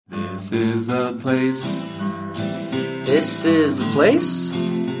This is a place. This is a place?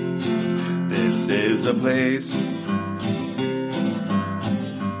 This is a place.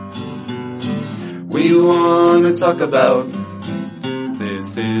 We want to talk about.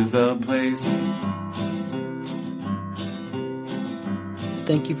 This is a place.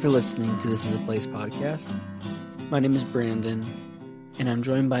 Thank you for listening to This is a Place podcast. My name is Brandon, and I'm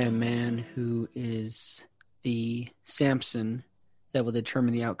joined by a man who is the Samson that will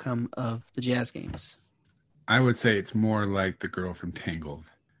determine the outcome of the Jazz games. I would say it's more like the girl from Tangled,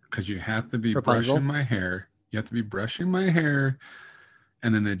 because you have to be Rapunzel? brushing my hair. You have to be brushing my hair,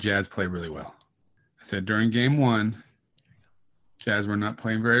 and then the Jazz play really well. I said during game one, Jazz were not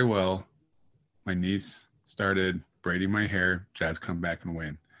playing very well. My niece started braiding my hair. Jazz come back and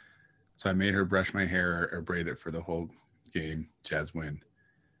win. So I made her brush my hair or braid it for the whole game. Jazz win.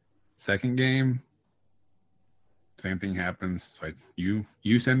 Second game, same thing happens. So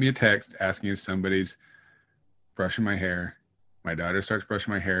you send me a text asking if somebody's brushing my hair. My daughter starts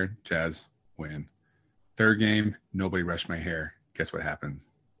brushing my hair. Jazz win. Third game, nobody brushed my hair. Guess what happened?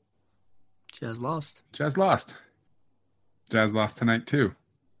 Jazz lost. Jazz lost. Jazz lost tonight too,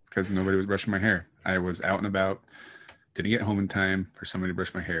 because nobody was brushing my hair. I was out and about, didn't get home in time for somebody to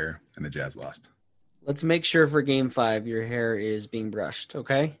brush my hair, and the Jazz lost. Let's make sure for game 5 your hair is being brushed,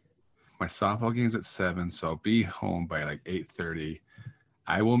 okay? My softball game's at 7, so I'll be home by like 8:30.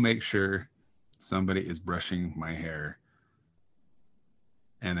 I will make sure somebody is brushing my hair,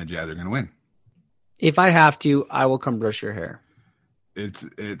 and the Jazz are going to win. If I have to, I will come brush your hair.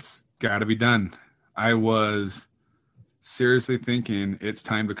 It's got to be done. I was seriously thinking it's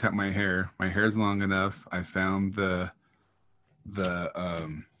time to cut my hair. My hair's long enough. I found the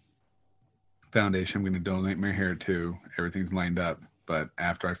foundation I'm going to donate my hair to. Everything's lined up. But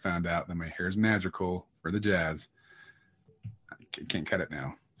after I found out that my hair is magical for the Jazz, I can't cut it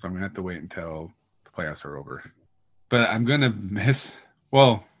now. So I'm going to have to wait until the playoffs are over. But I'm going to it's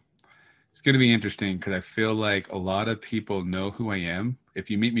going to be interesting because I feel like a lot of people know who I am. If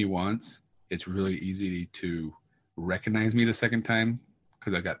you meet me once, it's really easy to recognize me the second time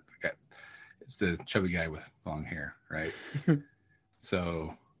because I got it's the chubby guy with long hair, right?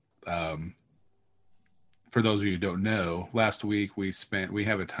 So for those of you who don't know, last week we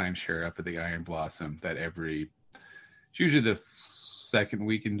have a timeshare up at the Iron Blossom that it's usually the second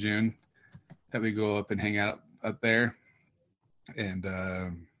week in June that we go up and hang out up there. And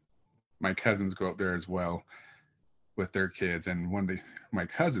my cousins go up there as well with their kids. And one of my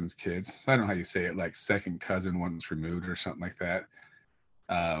cousin's kids, I don't know how you say it, like second cousin once removed or something like that,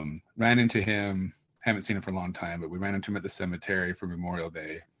 ran into him. Haven't seen him for a long time, but we ran into him at the cemetery for Memorial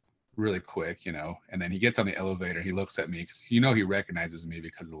Day really quick, and then he gets on the elevator. He looks at me because he recognizes me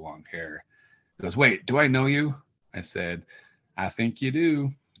because of the long hair. He goes, "Wait, do I know you?" I said, "I think you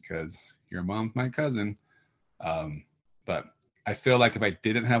do because your mom's my cousin." But I feel like if I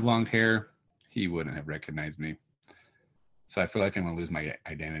didn't have long hair, he wouldn't have recognized me. So I feel like I'm going to lose my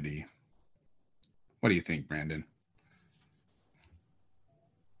identity. What do you think, Brandon?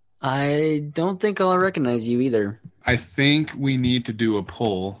 I don't think I'll recognize you either. I think we need to do a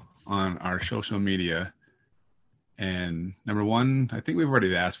poll on our social media. And number one, I think we've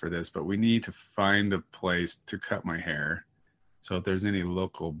already asked for this, but we need to find a place to cut my hair. So if there's any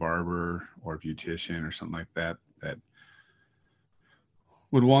local barber or beautician or something like that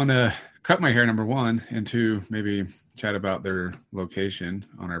would want to cut my hair, number one, and two, maybe chat about their location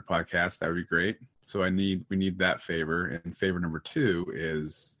on our podcast, that would be great. So we need that favor. And favor number two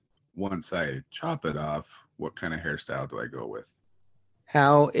is once I chop it off, what kind of hairstyle do I go with?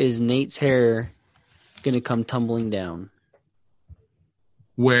 How is Nate's hair going to come tumbling down?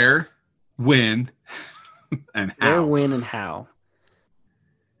 Where, when, and how? Where, when, and how?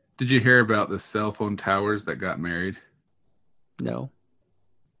 Did you hear about the cell phone towers that got married? No.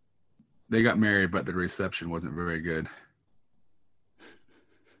 They got married, but the reception wasn't very good.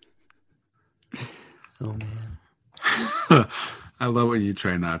 Oh, man. I love when you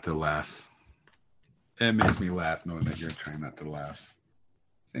try not to laugh. It makes me laugh knowing that you're trying not to laugh.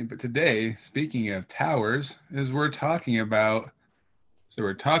 But today, speaking of towers, we're talking about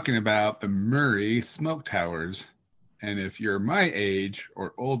the Murray smoke towers. And if you're my age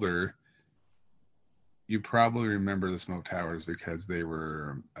or older, you probably remember the smoke towers because they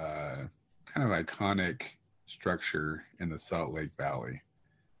were kind of iconic structure in the Salt Lake Valley.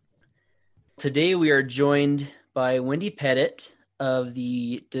 Today we are joined by Wendy Pettit of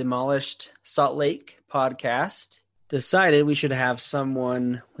the Demolished Salt Lake podcast. Decided we should have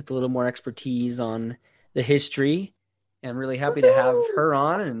someone with a little more expertise on the history, and I'm really happy to have her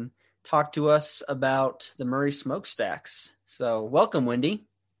on and talk to us about the Murray smokestacks. So welcome, Wendy.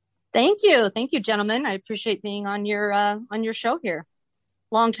 Thank you, gentlemen. I appreciate being on your show here.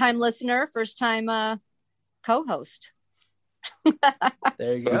 Long-time listener, first-time co-host.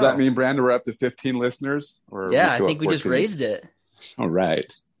 There you go. Does that mean, Brandon, we're up to 15 listeners? Or Yeah, I think we just 14? raised it. All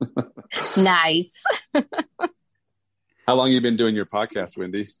right. Nice. How long have you been doing your podcast,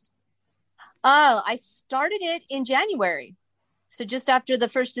 Wendy? I started it in January. So just after the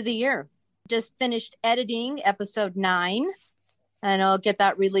first of the year. Just finished editing episode 9, and I'll get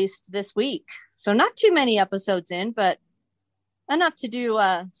that released this week. So not too many episodes in, but enough to do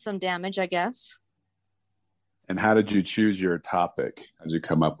some damage, I guess. And how did you choose your topic? How did you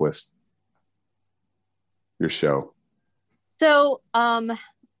come up with your show? So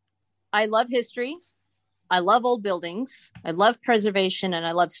I love history. I love old buildings. I love preservation, and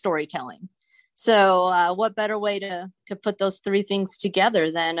I love storytelling. So what better way to put those 3 things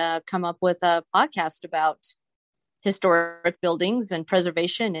together than come up with a podcast about historic buildings and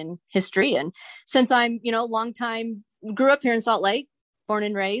preservation and history. And since I'm, long time, grew up here in Salt Lake, born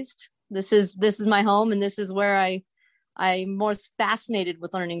and raised, this is my home, and this is where I'm most fascinated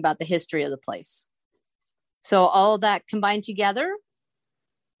with learning about the history of the place. So all of that combined together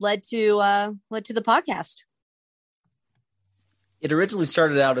led to the podcast. It originally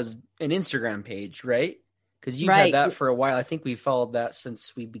started out as an Instagram page, right? Because you've had that for a while. I think we followed that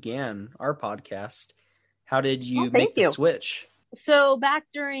since we began our podcast. How did you make the switch? So back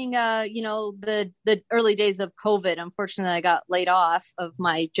during, the early days of COVID, unfortunately, I got laid off of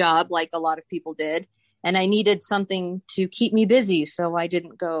my job like a lot of people did. And I needed something to keep me busy. So I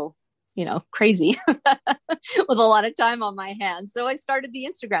didn't go, crazy with a lot of time on my hands. So I started the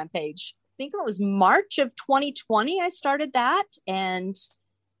Instagram page. I think it was March of 2020. I started that and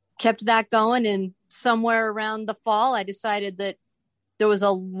kept that going. And somewhere around the fall, I decided that there was a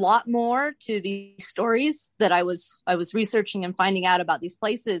lot more to these stories that I was researching and finding out about these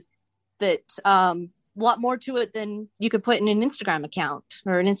places, that a lot more to it than you could put in an Instagram account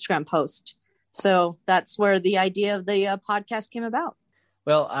or an Instagram post. So that's where the idea of the podcast came about.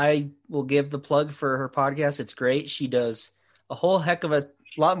 Well, I will give the plug for her podcast. It's great. She does a whole heck of a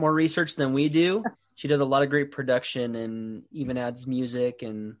lot more research than we do. She does a lot of great production and even adds music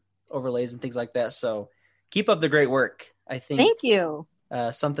and overlays and things like that. So keep up the great work. I think. Thank you.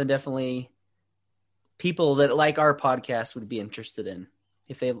 Something definitely people that like our podcast would be interested in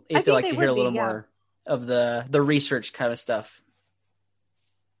if they like to hear a little more of the research kind of stuff.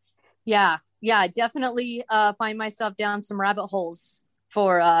 Yeah, I definitely find myself down some rabbit holes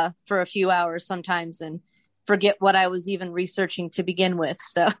for a few hours sometimes and forget what I was even researching to begin with.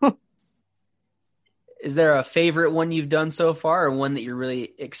 So is there a favorite one you've done so far, or one that you're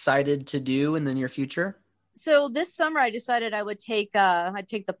really excited to do in the near future? So this summer I decided I'd take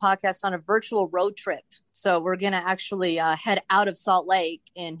the podcast on a virtual road trip. So we're going to actually head out of Salt Lake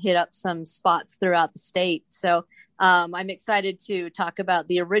and hit up some spots throughout the state. So I'm excited to talk about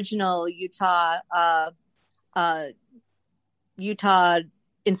the original Utah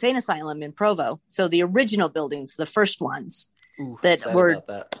Insane Asylum in Provo. So the original buildings, the first ones. Ooh, that were about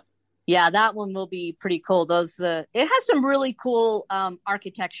that. Yeah, that one will be pretty cool. It has some really cool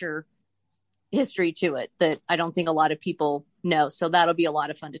architecture history to it that I don't think a lot of people know. So that'll be a lot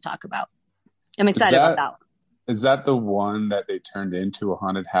of fun to talk about. I'm excited about that one. Is that the one that they turned into a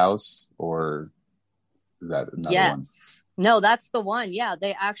haunted house, or is that another one? No, that's the one. Yeah,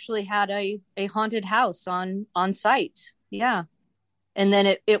 they actually had a haunted house on site. Yeah. And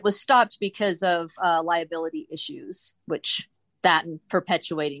then it was stopped because of liability issues, and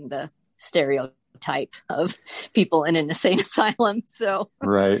perpetuating the stereotype of people in an insane asylum. So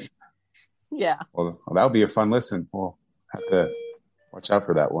right. Yeah. Well, that'll be a fun listen. We'll have to watch out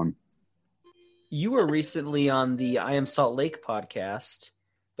for that one. You were recently on the I Am Salt Lake podcast,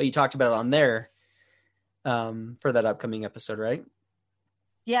 but you talked about it on there for that upcoming episode, right?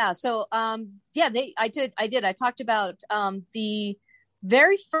 Yeah. So, I did. I talked about the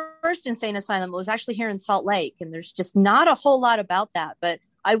very first insane asylum. It was actually here in Salt Lake, and there's just not a whole lot about that, but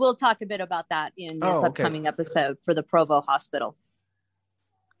I will talk a bit about that in this upcoming episode for the Provo Hospital.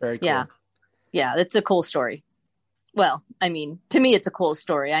 Very cool. Yeah, it's a cool story. Well, I mean, to me, it's a cool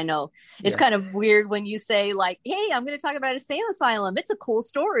story. I know it's kind of weird when you say like, hey, I'm going to talk about an insane asylum. It's a cool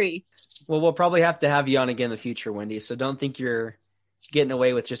story. Well, we'll probably have to have you on again in the future, Wendy. So don't think you're getting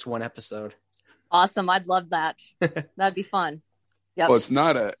away with just one episode. Awesome. I'd love that. That'd be fun. Yep. Well, it's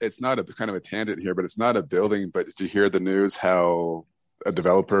not a kind of a tangent here, but it's not a building. But did you hear the news how a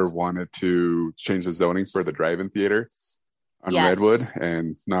developer wanted to change the zoning for the drive-in theater on Redwood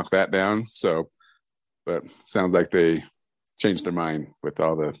and knock that down? So, but sounds like they changed their mind with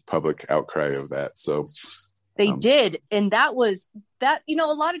all the public outcry of that. So They did. And that was that, a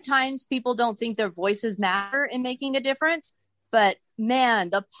lot of times people don't think their voices matter in making a difference, but man,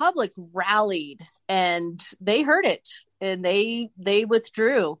 the public rallied and they heard it and they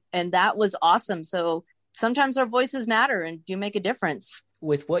withdrew, and that was awesome. So sometimes our voices matter and do make a difference.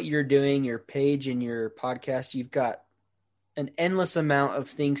 With what you're doing, your page and your podcast, you've got an endless amount of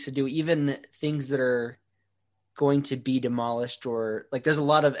things to do, even things that are going to be demolished, or like there's a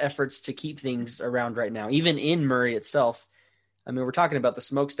lot of efforts to keep things around right now, even in Murray itself. I mean, we're talking about the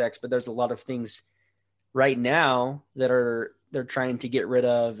smokestacks, but there's a lot of things right now that they're trying to get rid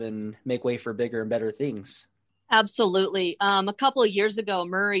of and make way for bigger and better things. Absolutely. A couple of years ago,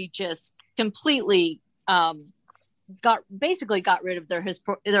 Murray just completely got rid of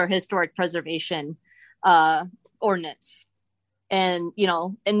their historic preservation ordinance. And,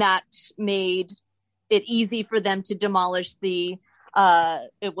 and that made it easy for them to demolish it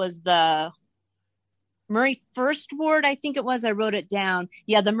was the Murray First Ward, I think it was. I wrote it down.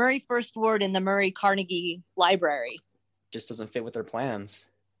 Yeah, the Murray First Ward and the Murray Carnegie Library. Just doesn't fit with their plans.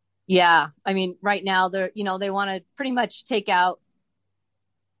 Yeah. I mean, right now they want to pretty much take out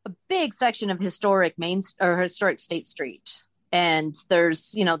a big section of historic State Street. And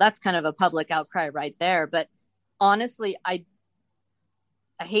there's, that's kind of a public outcry right there. But honestly, I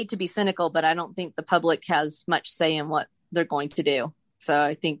hate to be cynical, but I don't think the public has much say in what they're going to do. So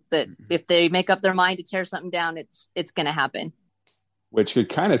I think that if they make up their mind to tear something down, it's going to happen. Which could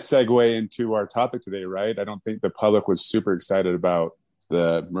kind of segue into our topic today, right? I don't think the public was super excited about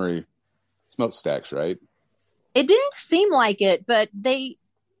the Murray smokestacks, right? It didn't seem like it, but they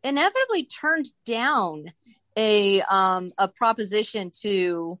inevitably turned down a proposition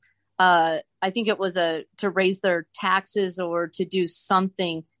to I think it was to raise their taxes or to do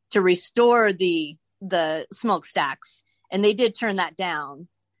something to restore the smokestacks. And they did turn that down.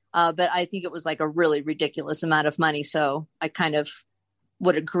 But I think it was like a really ridiculous amount of money. So I kind of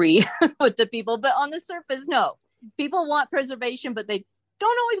would agree with the people. But on the surface, no. People want preservation, but they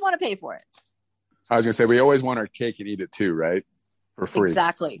don't always want to pay for it. I was going to say, we always want our cake and eat it too, right? For free.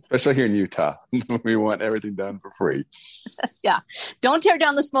 Exactly. Especially here in Utah. We want everything done for free. Yeah. Don't tear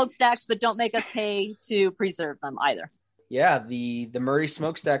down the smokestacks, but don't make us pay to preserve them either. Yeah. The Murray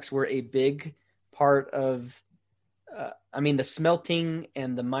smokestacks were a big part of, the smelting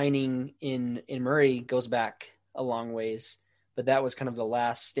and the mining in Murray goes back a long ways, but that was kind of the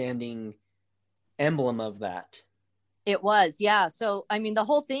last standing emblem of that. It was. Yeah. So, the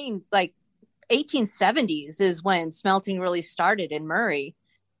whole thing, like, 1870s is when smelting really started in Murray.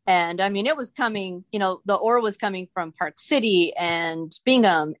 And it was coming, the ore was coming from Park City and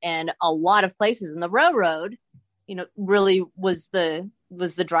Bingham and a lot of places. And the railroad, really was the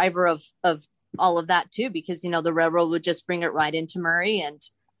driver of all of that too, because, the railroad would just bring it right into Murray and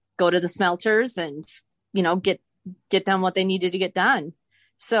go to the smelters and, get done what they needed to get done.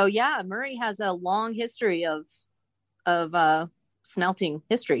 So yeah, Murray has a long history of smelting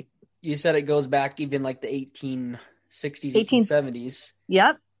history. You said it goes back even like the 1860s, 1870s.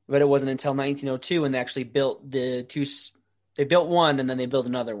 Yep. But it wasn't until 1902 when they actually built they built one and then they built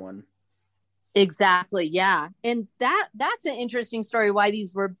another one. Exactly. Yeah. And that's an interesting story why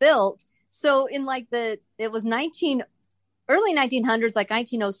these were built. So in it was early 1900s, like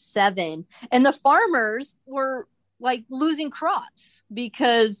 1907, and the farmers were like losing crops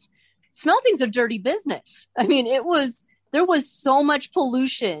because smelting's a dirty business. There was so much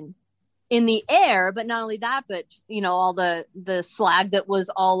pollution in the air, but not only that, but all the slag that was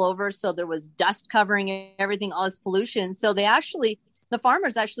all over. So there was dust covering everything, all this pollution. So the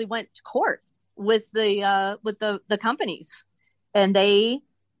farmers actually went to court with the companies, and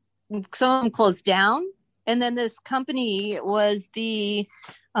some of them closed down. And then this company was the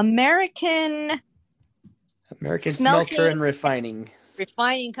American Smelter and Refining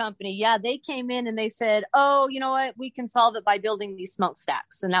Company. Yeah, they came in and they said, oh, you know what, we can solve it by building these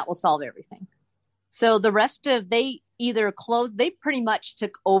smokestacks, and that will solve everything. So the rest they either closed, they pretty much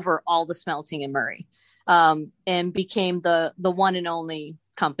took over all the smelting in Murray, and became the one and only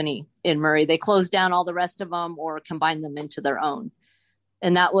company in Murray. They closed down all the rest of them or combined them into their own.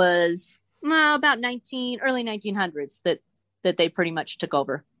 And that was about early 1900s that they pretty much took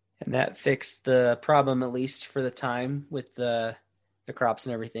over. And that fixed the problem, at least for the time, with the crops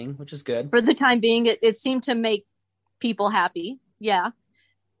and everything, which is good. For the time being, it seemed to make people happy. Yeah.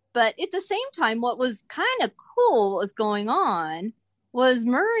 But at the same time, what was kind of cool, what was going on, was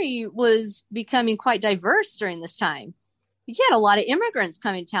Murray was becoming quite diverse during this time. You had a lot of immigrants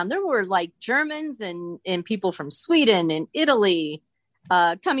coming to town. There were like Germans and people from Sweden and Italy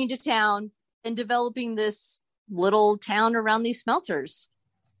coming to town and developing this little town around these smelters.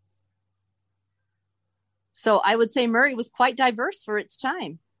 So I would say Murray was quite diverse for its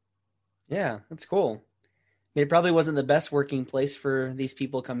time. Yeah, that's cool. It probably wasn't the best working place for these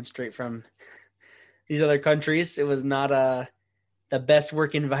people coming straight from these other countries. It was not the best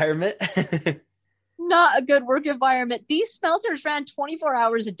work environment. Not a good work environment. These smelters ran 24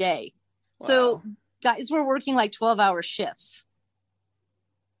 hours a day. Wow. So guys were working like 12-hour shifts.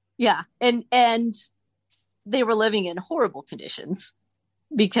 Yeah. And they were living in horrible conditions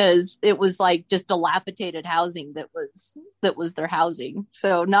because it was like just dilapidated housing that was their housing.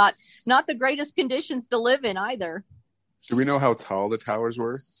 So not the greatest conditions to live in either. Do we know how tall the towers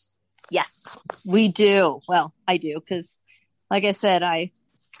were? Yes, we do. Well, I do because, like I said, I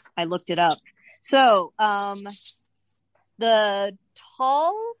looked it up. So the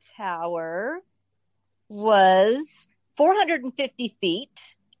tall tower was 450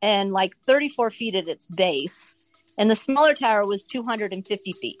 feet and like 34 feet at its base. And the smaller tower was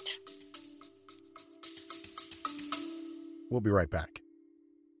 250 feet. We'll be right back.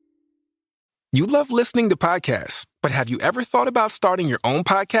 You love listening to podcasts, but have you ever thought about starting your own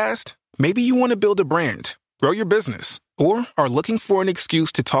podcast? Maybe you want to build a brand, grow your business, or are looking for an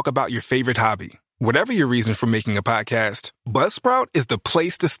excuse to talk about your favorite hobby. Whatever your reason for making a podcast, Buzzsprout is the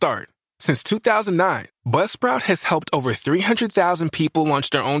place to start. Since 2009, Buzzsprout has helped over 300,000 people launch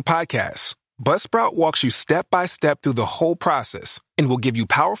their own podcasts. Buzzsprout walks you step by step through the whole process and will give you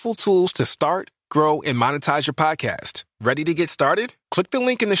powerful tools to start, grow, and monetize your podcast. Ready to get started? Click the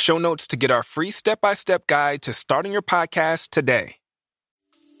link in the show notes to get our free step-by-step guide to starting your podcast today.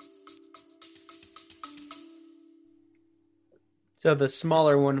 So the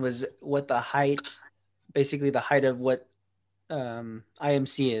smaller one was what the height, basically the height of what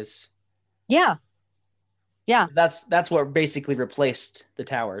IMC is. Yeah. Yeah. That's what basically replaced the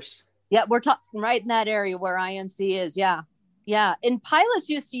towers. Yeah, we're talking right in that area where IMC is. Yeah. Yeah. And pilots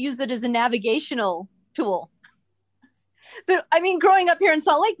used to use it as a navigational tool. But I mean, growing up here in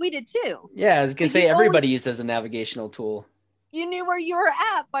Salt Lake, we did too. Yeah, I was going to say everybody used it as a navigational tool. You knew where you were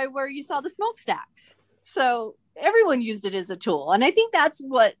at by where you saw the smokestacks. So everyone used it as a tool. And I think that's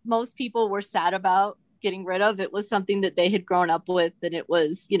what most people were sad about getting rid of. It was something that they had grown up with, and it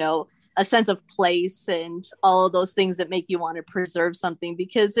was, a sense of place and all of those things that make you want to preserve something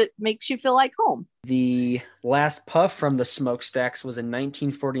because it makes you feel like home. The last puff from the smokestacks was in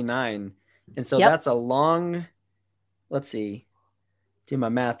 1949. And so that's a long, let's see, do my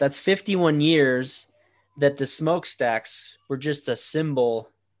math. That's 51 years that the smokestacks were just a symbol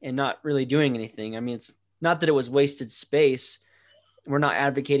and not really doing anything. I mean, it's not that it was wasted space. We're not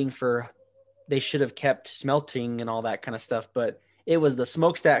advocating for they should have kept smelting and all that kind of stuff, but it was the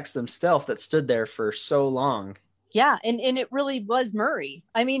smokestacks themselves that stood there for so long. Yeah. And it really was Murray.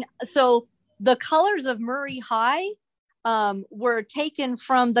 I mean, so the colors of Murray High were taken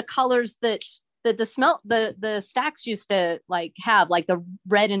from the colors that the stacks used to have, like the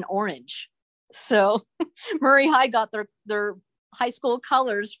red and orange. So Murray High got their high school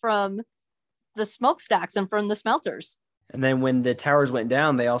colors from the smokestacks and from the smelters. And then when the towers went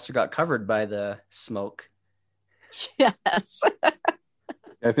down, they also got covered by the smoke. Yes.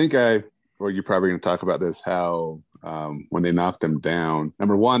 I think you're probably going to talk about this, how when they knocked them down,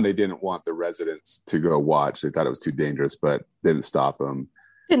 number one, they didn't want the residents to go watch. They thought it was too dangerous, but didn't stop them.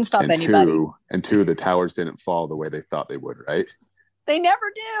 Didn't stop anybody. Two, the towers didn't fall the way they thought they would, right? They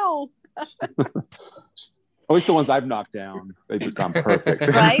never do. At least the ones I've knocked down, they become perfect.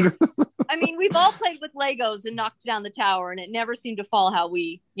 Right? I mean, we've all played with Legos and knocked down the tower, and it never seemed to fall how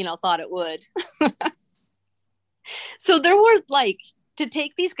we, thought it would. So there were to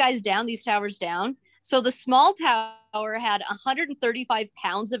take these towers down. So the small tower had 135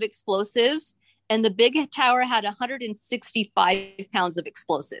 pounds of explosives, and the big tower had 165 pounds of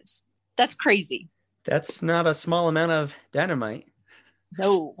explosives. That's crazy. That's not a small amount of dynamite.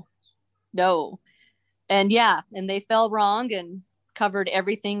 No. And and they fell wrong and covered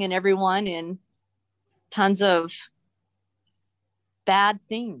everything and everyone in tons of bad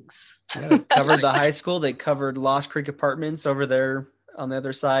things. Yeah, covered the high school. They covered Lost Creek Apartments over there on the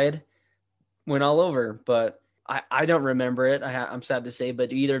other side. Went all over, but I don't remember it. I'm sad to say, but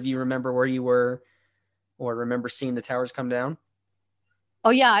do either of you remember where you were or remember seeing the towers come down?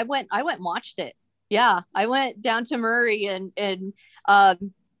 Oh yeah, I went and watched it. Yeah, I went down to Murray and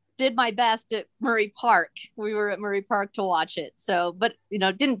did my best at Murray Park. We were at Murray Park to watch it. So, but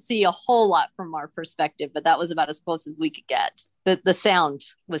didn't see a whole lot from our perspective, but that was about as close as we could get. The sound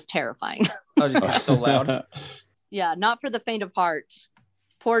was terrifying. Oh, just so loud. Yeah, not for the faint of heart.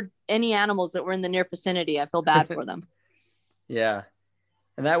 Poor any animals that were in the near vicinity. I feel bad for them. Yeah.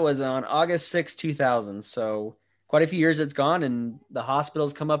 And that was on August 6, 2000. So quite a few years it's gone, and the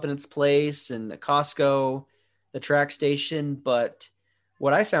hospitals come up in its place, and the Costco. the track station. But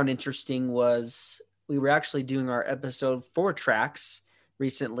what I found interesting was we were actually doing our episode for tracks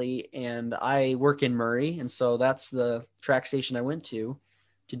recently, and I work in Murray. And so that's the track station I went to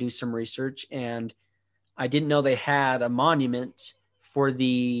do some research. And I didn't know they had a monument for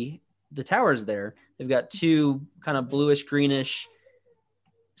the towers there. They've got two kind of bluish greenish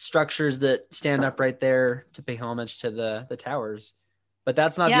structures that stand up right there to pay homage to the towers. But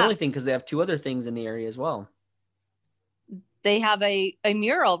that's not the only thing, because they have two other things in the area as well. They have a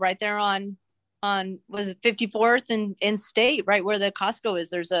mural right there on was it 54th and State, right where the Costco is.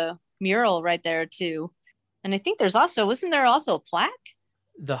 There's a mural right there too. And I think wasn't there also a plaque?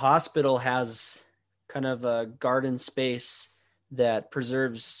 The hospital has kind of a garden space that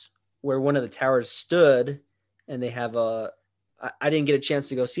preserves where one of the towers stood. And they have I didn't get a chance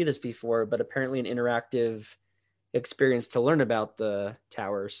to go see this before, but apparently an interactive experience to learn about the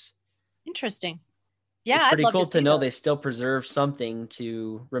towers. Interesting. Yeah, it's pretty cool to know that. They still preserve something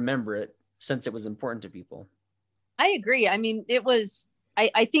to remember it, since it was important to people. I agree. I mean,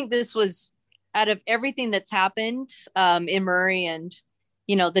 I think this was, out of everything that's happened in Murray and,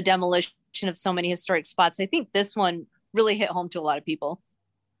 the demolition of so many historic spots, I think this one really hit home to a lot of people.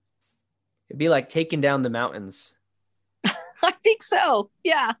 It'd be like taking down the mountains. I think so.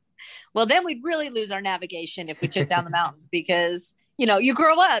 Yeah. Well, then we'd really lose our navigation if we took down the mountains, because, you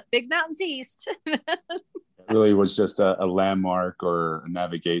grow up, big mountains east. It really was just a landmark or a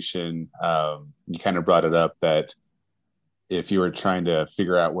navigation. You kind of brought it up that if you were trying to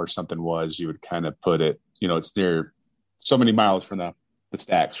figure out where something was, you would kind of put it, it's near so many miles from the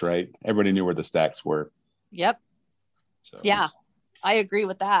stacks, right? Everybody knew where the stacks were. Yep. So yeah, I agree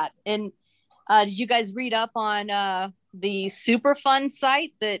with that. And did you guys read up on the Superfund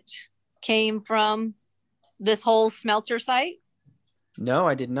site that came from this whole smelter site? No,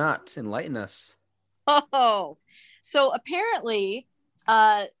 I did not. Enlighten us. Oh, so apparently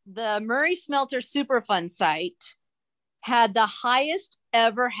the Murray Smelter Superfund site had the highest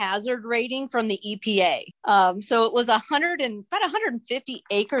ever hazard rating from the EPA. So it was about 150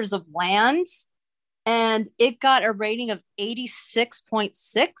 acres of land, and it got a rating of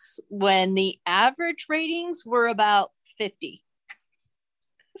 86.6 when the average ratings were about 50.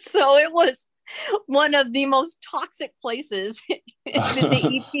 So it was one of the most toxic places that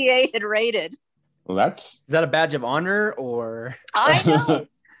the EPA had rated. Well, is that a badge of honor, or? I know.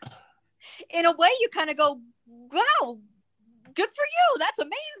 In a way, you kind of go, wow, good for you. That's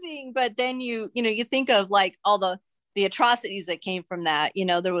amazing. But then you think of like all the atrocities that came from that.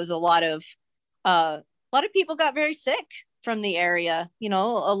 There was a lot of people got very sick from the area,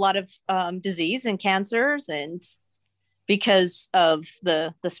 a lot of disease and cancers, and because of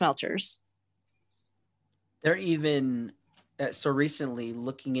the smelters. They're even so recently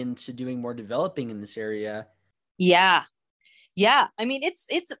looking into doing more developing in this area. Yeah. I mean,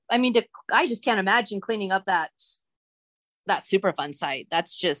 I just can't imagine cleaning up that Superfund site.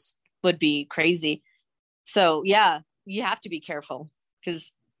 That's just would be crazy. So yeah, you have to be careful,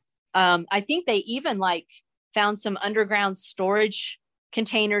 because I think they even found some underground storage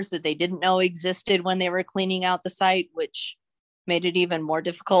containers that they didn't know existed when they were cleaning out the site, which made it even more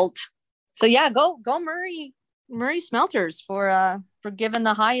difficult. So yeah, go Murray Smelters for giving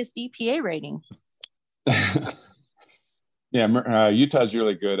the highest EPA rating. Yeah, Utah's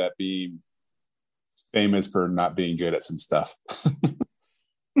really good at being famous for not being good at some stuff.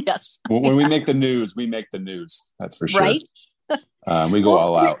 Yes. When we make the news, we make the news. That's for sure. Right. We go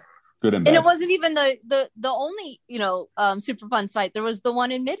all out, good and bad. And it wasn't even the only Superfund site. There was the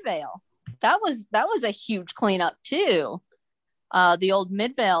one in Midvale. That was a huge cleanup too. The old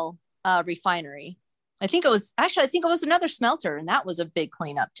Midvale refinery. I think it was another smelter, and that was a big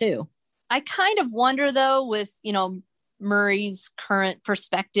cleanup too. I kind of wonder though, with Murray's current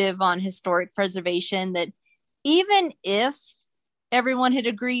perspective on historic preservation, that even if everyone had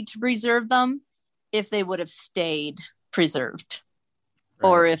agreed to preserve them, if they would have stayed preserved, right,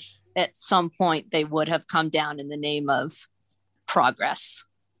 or if at some point they would have come down in the name of progress.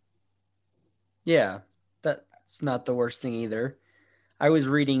 Yeah, that's not the worst thing either. I was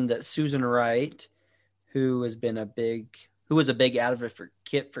reading that Susan Wright, who was a big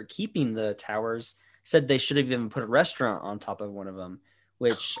advocate for keeping the towers, said they should have even put a restaurant on top of one of them,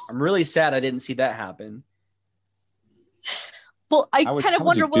 which I'm really sad I didn't see that happen. Well, I kind of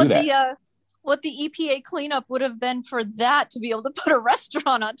wonder what the EPA cleanup would have been for that, to be able to put a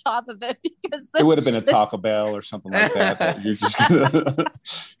restaurant on top of it, because it would have been a Taco Bell or something like that. You're just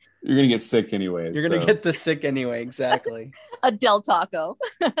You're gonna get sick anyway. You're gonna get the sick anyway. Exactly. A Del Taco.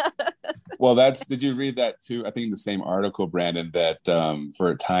 Well, did you read that too? I think in the same article, Brandon, that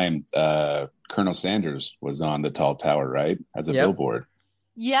for a time, Colonel Sanders was on the tall tower, right? As a billboard.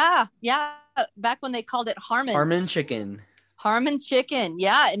 Yeah. Back when they called it Harmon Chicken. Harmon Chicken.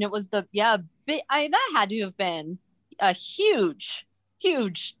 Yeah. And it was that had to have been a huge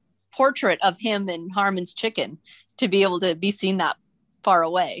portrait of him and Harmon's Chicken to be able to be seen that far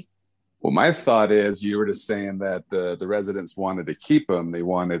away. Well, my thought is you were just saying that the residents wanted to keep him. They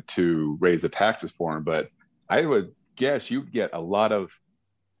wanted to raise the taxes for him. But I would guess you'd get a lot of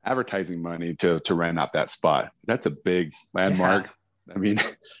advertising money to rent out that spot. That's a big landmark. Yeah. I mean,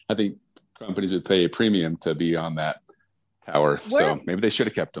 I think companies would pay a premium to be on that tower. So maybe they should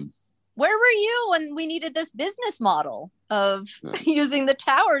have kept him. Where were you when we needed this business model of using the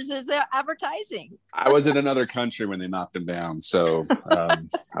towers as advertising? I was in another country when they knocked him down, so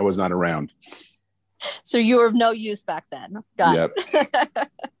I was not around. So you were of no use back then. Got it.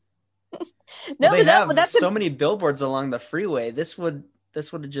 No, well, they have so many billboards along the freeway. This would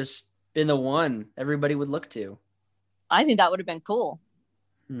have just been the one everybody would look to. I think that would have been cool.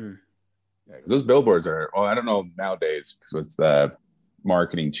 Yeah, because those billboards are. Oh, I don't know nowadays because it's the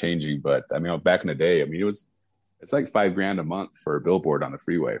marketing changing, but I mean back in the day, I mean it's like $5,000 a month for a billboard on the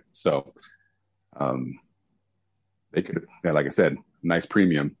freeway. So they could, like I said, nice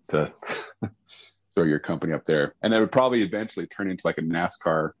premium to throw your company up there, and that would probably eventually turn into like a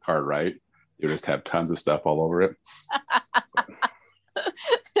NASCAR car, right? You would just have tons of stuff all over it.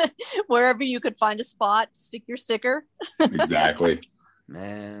 Wherever you could find a spot, stick your sticker. Exactly.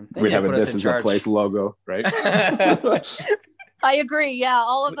 Man, we'd have a "This is the place" logo, right? I agree. Yeah,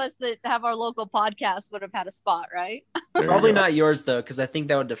 all of us that have our local podcast would have had a spot, right? Probably not yours though, because I think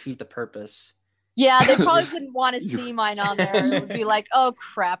that would defeat the purpose. Yeah, they probably wouldn't want to see mine on there. It would be like, oh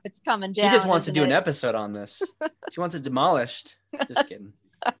crap, it's coming down. She just wants to do an episode on this. She wants it demolished. Just kidding.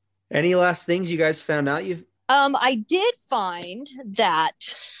 Any last things you guys found out? I did find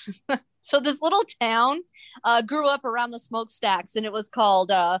that. So this little town grew up around the smokestacks, and it was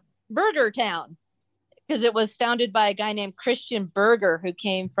called Burger Town, because it was founded by a guy named Christian Berger, who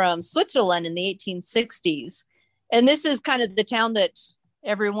came from Switzerland in the 1860s. And this is kind of the town that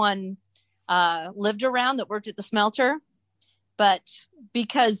everyone lived around that worked at the smelter. But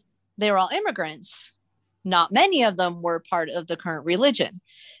because they were all immigrants, not many of them were part of the current religion.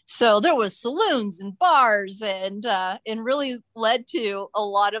 So there was saloons and bars, and really led to a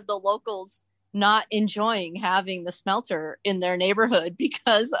lot of the locals not enjoying having the smelter in their neighborhood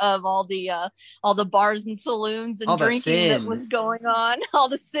because of all the bars and saloons and all drinking that was going on, all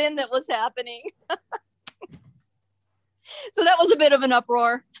the sin that was happening. So that was a bit of an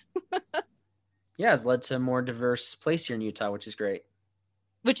uproar. Yeah, it's led to a more diverse place here in Utah, which is great.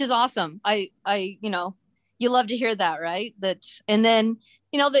 Which is awesome. I you love to hear that, right? That, and then,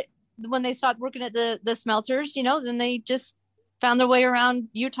 that when they stopped working at the smelters, then they just found their way around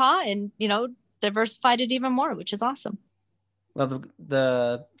Utah and, diversified it even more, which is awesome. Well,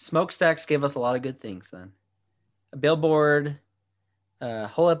 the smokestacks gave us a lot of good things then. A billboard, a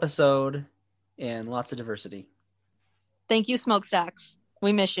whole episode, and lots of diversity. Thank you, smokestacks.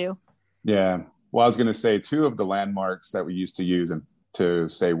 We miss you. Yeah. Well, I was going to say 2 of the landmarks that we used to use and to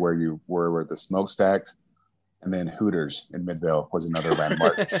say where you were the smokestacks, and then Hooters in Midvale was another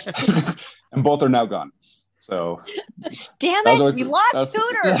landmark. And both are now gone. So damn it, we lost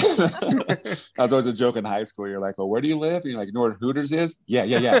Hooters. That was always a joke in high school. You're like, well, where do you live? And you're like, you know where Hooters is? Yeah.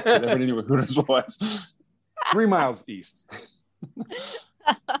 Everybody knew where Hooters was. 3 miles east.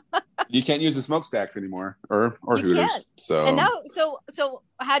 You can't use the smokestacks anymore, or Hooters. Can't. So and now, so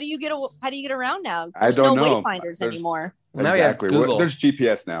how do you get around now? There's I don't know. Wayfinders anymore. Well, now exactly. Well, there's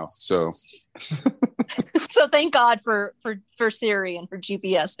GPS now, so. So thank God for Siri and for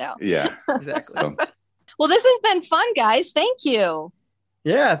GPS now. Yeah, exactly. So. Well, this has been fun, guys. Thank you.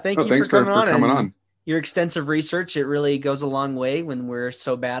 Yeah, thanks for coming on. Your extensive research, it really goes a long way when we're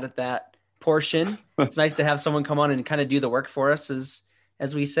so bad at that portion. It's nice to have someone come on and kind of do the work for us,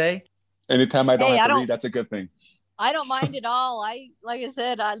 as we say. Anytime I don't have to read, that's a good thing. I don't mind at all. Like I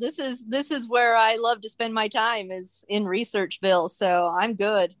said, this is where I love to spend my time, is in Researchville. So I'm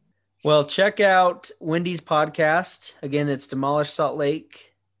good. Well, check out Wendy's podcast. Again, it's Demolished Salt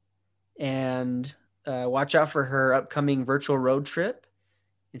Lake, and watch out for her upcoming virtual road trip.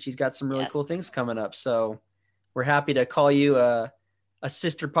 And she's got some really cool things coming up. So we're happy to call you a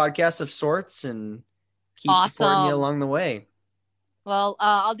sister podcast of sorts and keep supporting you along the way. Well,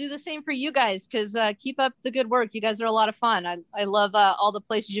 I'll do the same for you guys, because keep up the good work. You guys are a lot of fun. I love all the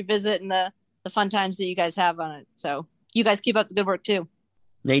places you visit and the fun times that you guys have on it. So you guys keep up the good work too.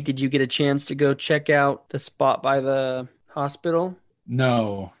 Nate, did you get a chance to go check out the spot by the hospital?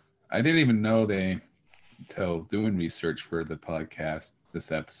 No, I didn't even know until doing research for the podcast,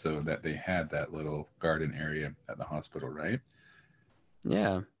 this episode, that they had that little garden area at the hospital, right?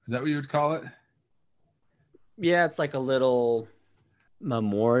 Yeah. Is that what you would call it? Yeah, it's like a little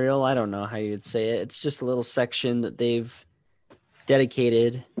memorial. I don't know how you'd say it. It's just a little section that they've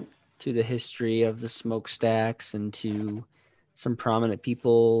dedicated to the history of the smokestacks and to some prominent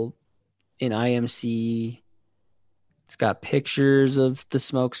people in IMC. It's got pictures of the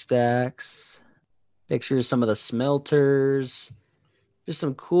smokestacks, pictures of some of the smelters, just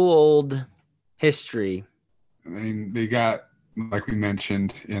some cool old history. I mean, they got, like we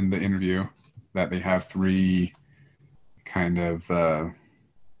mentioned in the interview, that they have 3 kind of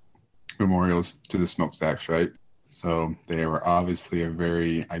memorials to the smokestacks, right? So they were obviously a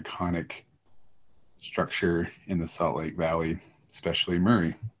very iconic structure in the Salt Lake Valley, especially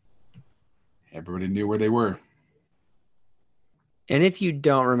Murray. Everybody knew where they were. And if you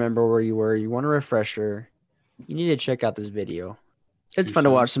don't remember where you were, you want a refresher, you need to check out this video. It's fun to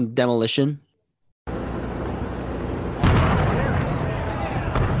watch some demolition.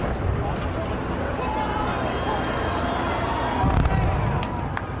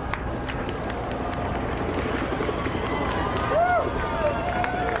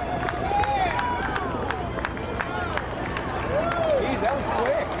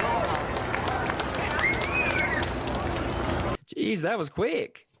 Jeez, that was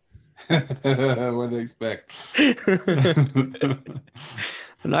quick. What did they expect? I'm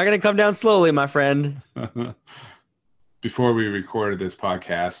not going to come down slowly, my friend. Before we recorded this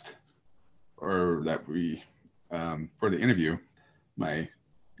podcast, or that we, for the interview, my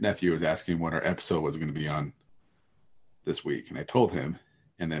nephew was asking what our episode was going to be on this week. And I told him,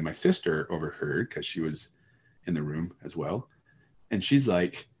 and then my sister overheard because she was in the room as well. And she's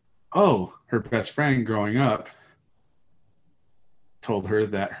like, oh, her best friend growing up told her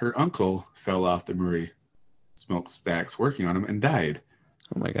that her uncle fell off the Murray smokestacks working on him and died.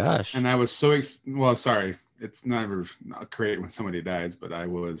 Oh my gosh. And I was so, well, sorry, it's never not great when somebody dies, but I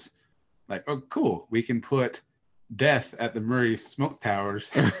was like, oh, cool. We can put death at the Murray smoke towers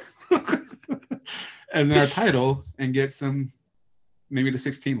and our title and get some, maybe the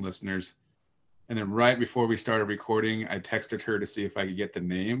 16 listeners. And then right before we started recording, I texted her to see if I could get the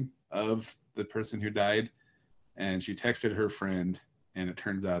name of the person who died. And she texted her friend, and it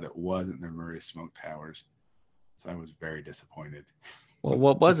turns out it wasn't the Murray smoke towers. So I was very disappointed. Well,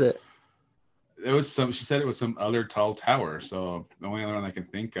 what was it? It was she said it was some other tall tower. So the only other one I can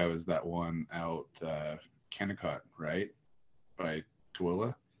think of is that one out Kennecott, right? By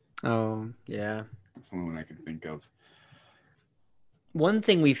Tooele. Oh, yeah. That's the only one I can think of. One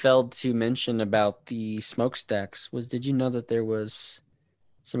thing we failed to mention about the smokestacks was, did you know that there was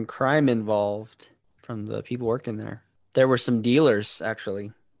some crime involved from the people working there? There were some dealers,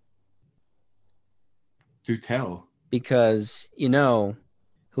 actually. Do tell. Because,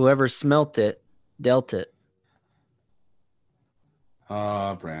 whoever smelt it, dealt it.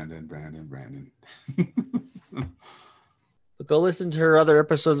 Oh, Brandon. But go listen to her other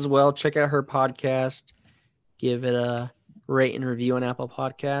episodes as well. Check out her podcast. Give it a rate and review on Apple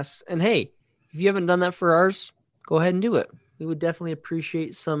Podcasts. And hey, if you haven't done that for ours, go ahead and do it. We would definitely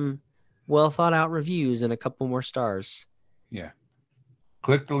appreciate some well thought out reviews and a couple more stars. Yeah.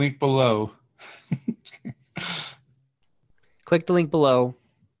 Click the link below. Click the link below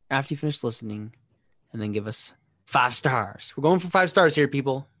after you finish listening and then give us 5 stars. We're going for 5 stars here,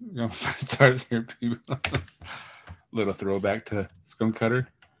 people. We're going 5 stars here, people. Little throwback to Skunk Cutter.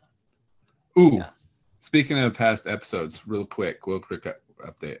 Ooh. Yeah. Speaking of past episodes, real quick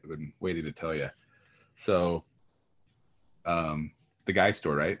update. I've been waiting to tell you. So, the Guy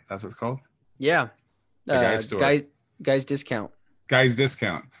Store, right? That's what it's called? Yeah. The Guy Store. Guy's Discount. Guy's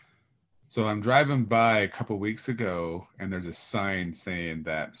Discount. So I'm driving by a couple weeks ago, and there's a sign saying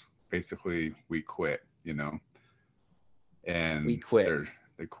that basically we quit, and we quit.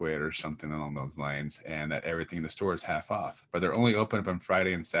 They quit or something along those lines, and that everything in the store is half off. But they're only open up on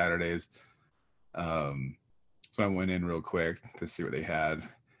Friday and Saturdays. So I went in real quick to see what they had,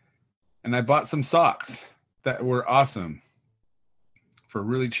 and I bought some socks that were awesome for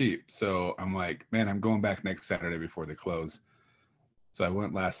really cheap. So I'm like, man, I'm going back next Saturday before they close. So I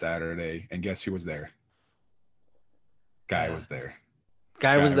went last Saturday, and guess who was there? Guy was there.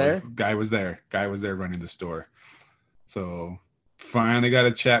 Guy was there running the store. So finally got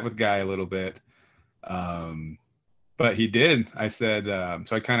to chat with Guy a little bit. But he did. I said,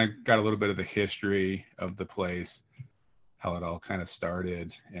 so I kind of got a little bit of the history of the place, how it all kind of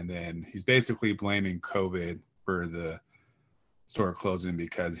started. And then he's basically blaming COVID for the store closing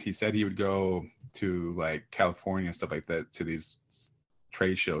because he said he would go to like California and stuff like that, to these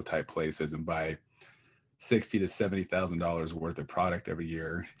trade show type places, and buy $60,000 to $70,000 worth of product every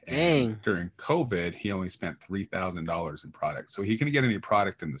year. And during COVID, he only spent $3,000 in product, so he couldn't get any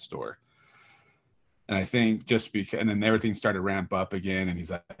product in the store. And I think just because, and then everything started to ramp up again, and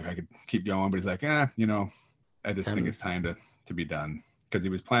he's like, I could keep going, but he's like, I just think it's time to be done, because he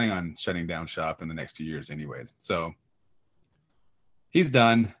was planning on shutting down shop in the next 2 years anyways. So he's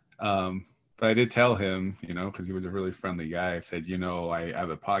done. But I did tell him, because he was a really friendly guy, I said, I have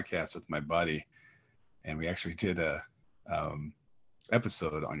a podcast with my buddy, and we actually did a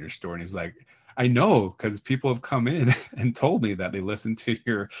episode on your store. And he's like, I know, because people have come in and told me that they listened to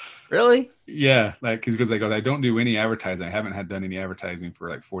your. Really? Yeah, like because I don't do any advertising. I haven't done any advertising for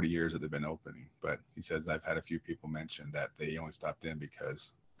like 40 years that they've been opening. But he says I've had a few people mention that they only stopped in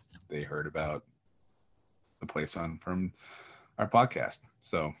because they heard about the place from our podcast.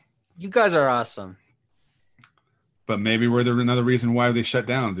 So you guys are awesome. But maybe we're another reason why they shut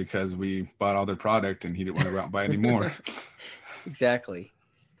down, because we bought all their product and he didn't want to go out and buy any more. Exactly.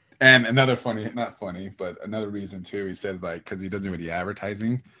 And another another reason too, he said, like, because he doesn't do any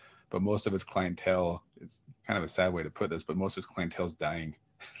advertising, but most of his clientele, it's kind of a sad way to put this, but most of his clientele is dying.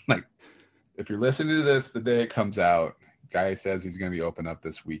 Like, if you're listening to this the day it comes out, guy says he's going to be open up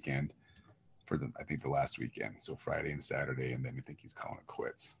this weekend for the last weekend. So Friday and Saturday. And then I think he's calling it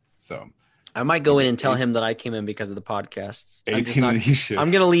quits. So I might go in and tell him that I came in because of the podcast.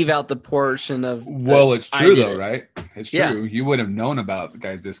 I'm going to leave out the portion of. Well, it's true though, right? It's true. Yeah. You would have known about the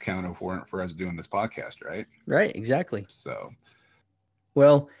guy's discount if it weren't for us doing this podcast, right? Right. Exactly. So,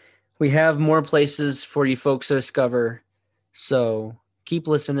 well, we have more places for you folks to discover. So keep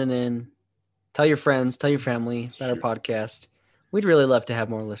listening in. Tell your friends, tell your family about our podcast. We'd really love to have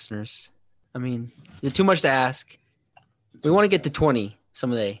more listeners. I mean, is it too much to ask? We want to get to 20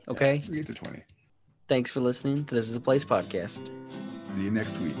 someday, okay? We get to 20. Thanks for listening to This Is a Place podcast. See you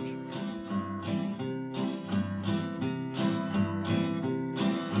next week.